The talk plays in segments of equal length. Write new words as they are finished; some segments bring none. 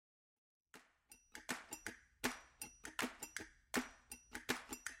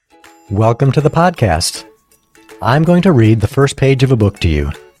Welcome to the podcast. I'm going to read the first page of a book to you.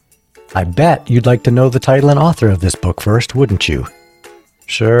 I bet you'd like to know the title and author of this book first, wouldn't you?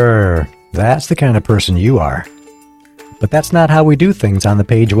 Sure, that's the kind of person you are. But that's not how we do things on the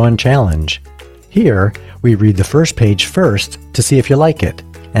Page One Challenge. Here, we read the first page first to see if you like it,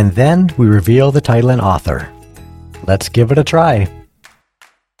 and then we reveal the title and author. Let's give it a try.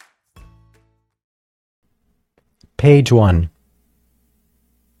 Page 1.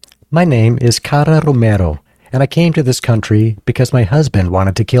 My name is Cara Romero, and I came to this country because my husband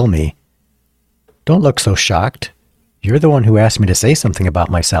wanted to kill me. Don't look so shocked. You're the one who asked me to say something about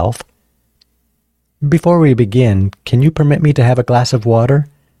myself. Before we begin, can you permit me to have a glass of water?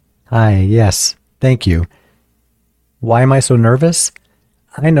 Yes, thank you. Why am I so nervous?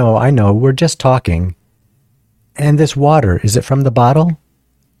 I know, we're just talking. And this water, is it from the bottle?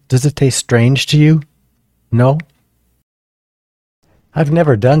 Does it taste strange to you? No? I've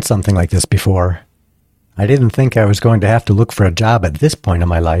never done something like this before. I didn't think I was going to have to look for a job at this point in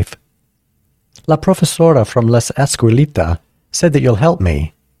my life. La profesora from La Escuelita said that you'll help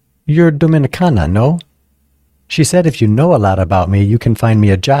me. You're Dominicana, no? She said if you know a lot about me, you can find me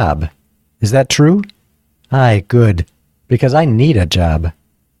a job. Is that true? Aye, good, because I need a job.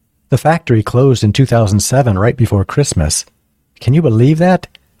 The factory closed in 2007 right before Christmas. Can you believe that?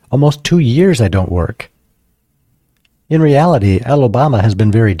 Almost 2 years I don't work. In reality, El Obama has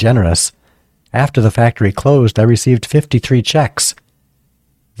been very generous. After the factory closed, I received 53 checks.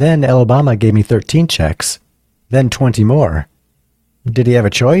 Then El Obama gave me 13 checks. Then 20 more. Did he have a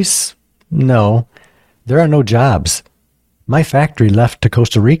choice? No. There are no jobs. My factory left to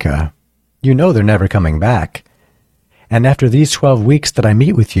Costa Rica. You know they're never coming back. And after these 12 weeks that I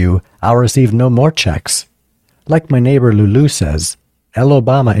meet with you, I'll receive no more checks. Like my neighbor Lulu says, El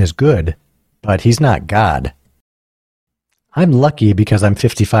Obama is good, but he's not God. I'm lucky because I'm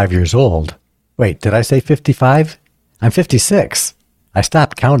 55 years old. Wait, did I say 55? I'm 56. I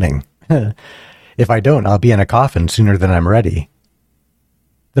stopped counting. If I don't, I'll be in a coffin sooner than I'm ready.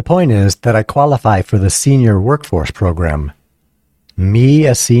 The point is that I qualify for the senior workforce program. Me,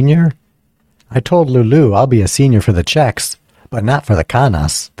 a senior? I told Lulu I'll be a senior for the checks, but not for the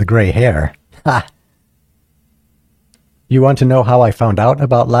canas, the gray hair. Ha! You want to know how I found out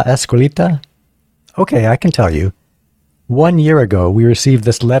about La Escuelita? Okay, I can tell you. 1 year ago, we received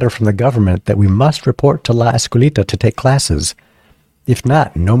this letter from the government that we must report to La Escuelita to take classes. If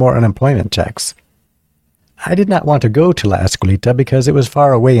not, no more unemployment checks. I did not want to go to La Escuelita because it was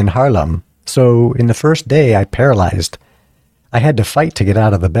far away in Harlem, so in the first day I paralyzed. I had to fight to get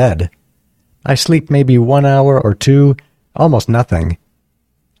out of the bed. I sleep maybe 1 hour or 2, almost nothing.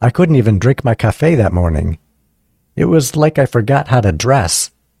 I couldn't even drink my cafe that morning. It was like I forgot how to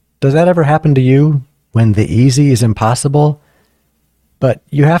dress. Does that ever happen to you? When the easy is impossible? But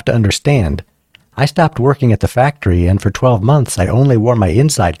you have to understand, I stopped working at the factory, and for 12 months I only wore my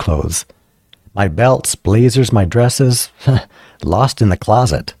inside clothes. My belts, blazers, my dresses, lost in the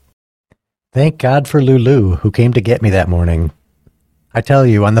closet. Thank God for Lulu, who came to get me that morning. I tell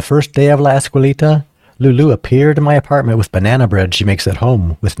you, on the first day of La Escuelita, Lulu appeared in my apartment with banana bread she makes at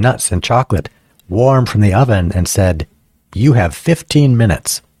home, with nuts and chocolate, warm from the oven, and said, "You have 15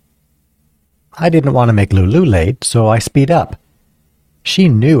 minutes." I didn't want to make Lulu late, so I speed up. She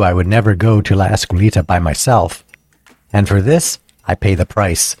knew I would never go to La Escuelita by myself. And for this, I pay the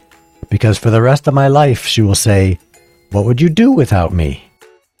price. Because for the rest of my life, she will say, "What would you do without me?"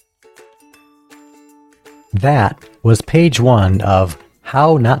 That was page 1 of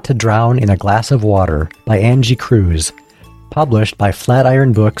How Not to Drown in a Glass of Water by Angie Cruz, published by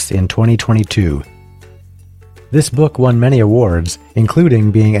Flatiron Books in 2022. This book won many awards,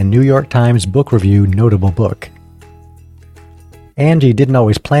 including being a New York Times Book Review notable book. Angie didn't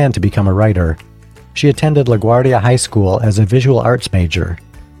always plan to become a writer. She attended LaGuardia High School as a visual arts major.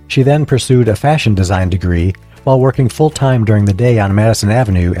 She then pursued a fashion design degree while working full-time during the day on Madison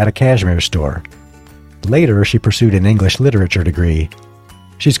Avenue at a cashmere store. Later, she pursued an English literature degree.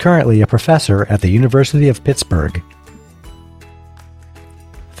 She's currently a professor at the University of Pittsburgh.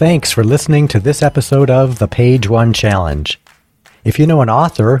 Thanks for listening to this episode of the Page One Challenge. If you know an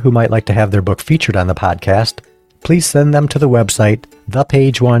author who might like to have their book featured on the podcast, please send them to the website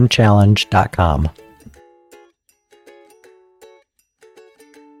thepageonechallenge.com.